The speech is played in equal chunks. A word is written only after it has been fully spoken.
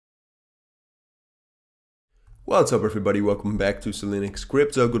What's up everybody, welcome back to Cilinix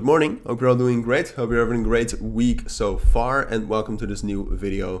Crypto. Good morning, hope you're all doing great, hope you're having a great week so far, and welcome to this new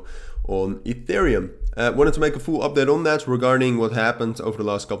video on Ethereum. Wanted to make a full update on that regarding what happened over the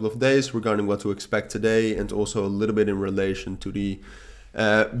last couple of days, regarding what to expect today, and also a little bit in relation to the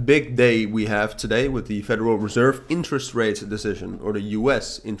big day we have today with the Federal Reserve interest rate decision, or the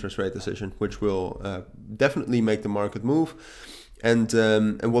US interest rate decision, which will definitely make the market move. And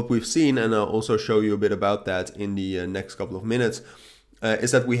what we've seen, and I'll also show you a bit about that in the next couple of minutes,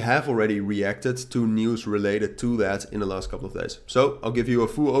 is that we have already reacted to news related to that in the last couple of days. So I'll give you a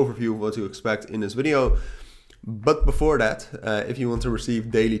full overview of what to expect in this video. But before that, if you want to receive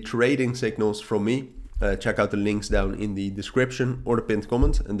daily trading signals from me, check out the links down in the description or the pinned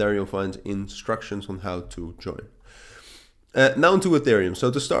comment, and there you'll find instructions on how to join. Now into Ethereum.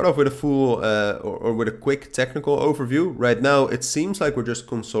 So to start off with a full or with a quick technical overview, right now it seems like we're just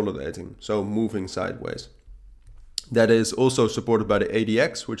consolidating, so moving sideways. That is also supported by the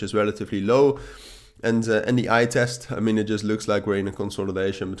ADX, which is relatively low, and the eye test. I mean, it just looks like we're in a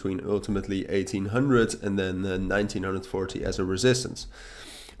consolidation between ultimately 1800 and then 1940 as a resistance.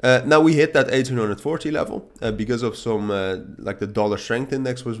 Now we hit that 1840 level because of some, like the dollar strength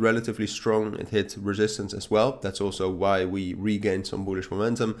index was relatively strong. It hit resistance as well. That's also why we regained some bullish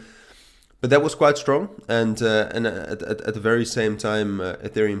momentum. But that was quite strong. And at the very same time,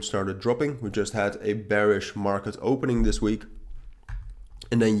 Ethereum started dropping. We just had a bearish market opening this week.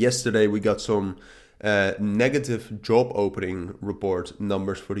 And then yesterday we got some negative job opening report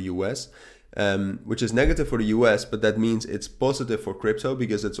numbers for the US. Which is negative for the US, but that means it's positive for crypto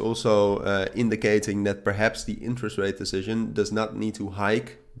because it's also indicating that perhaps the interest rate decision does not need to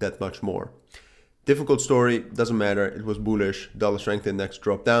hike that much more. Difficult story, doesn't matter, it was bullish, dollar strength index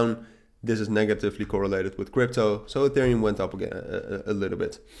dropped down. This is negatively correlated with crypto, so Ethereum went up again a little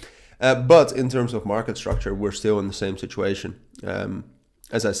bit. But in terms of market structure, we're still in the same situation.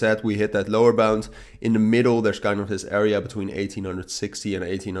 As I said, we hit that lower bound. In the middle, there's kind of this area between 1860 and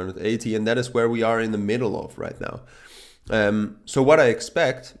 1880, and that is where we are in the middle of right now. So what I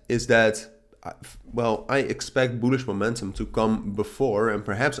expect is that, well, I expect bullish momentum to come before and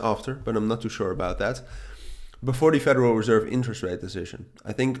perhaps after, but I'm not too sure about that, before the Federal Reserve interest rate decision.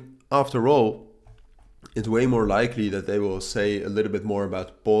 I think after all, it's way more likely that they will say a little bit more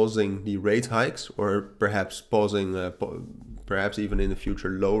about pausing the rate hikes, or perhaps pausing, perhaps even in the future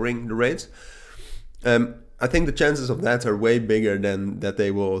lowering the rates. I think the chances of that are way bigger than that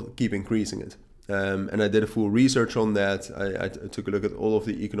they will keep increasing it. And I did a full research on that. I took a look at all of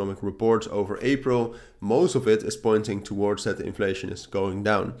the economic reports over April. Most of it is pointing towards that the inflation is going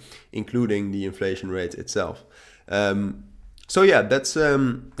down, including the inflation rate itself. So yeah, that's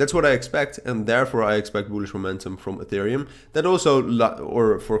what I expect, and therefore I expect bullish momentum from Ethereum. That also,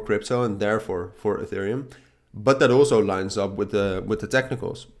 or for crypto, and therefore for Ethereum. But that also lines up with the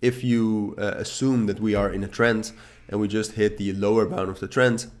technicals. If you assume that we are in a trend and we just hit the lower bound of the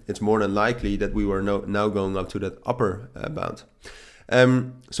trend, it's more than likely that we were now going up to that upper bound.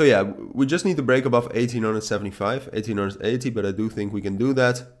 So yeah, we just need to break above 1875, 1880, but I do think we can do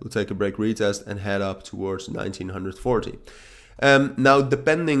that. We'll take a break retest and head up towards 1940. Now,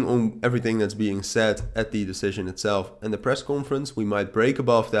 depending on everything that's being said at the decision itself and the press conference, we might break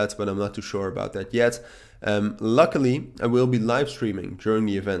above that, but I'm not too sure about that yet. Luckily, I will be live streaming during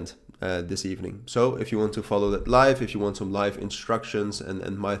the event this evening. So if you want to follow that live, if you want some live instructions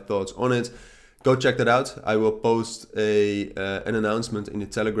and my thoughts on it, go check that out. I will post an announcement in the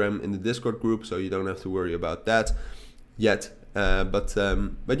Telegram, in the Discord group, so you don't have to worry about that yet. But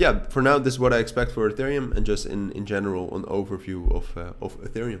yeah, for now, this is what I expect for Ethereum, and just in general, an overview of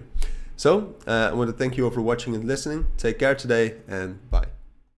Ethereum. So I want to thank you all for watching and listening. Take care today, and bye.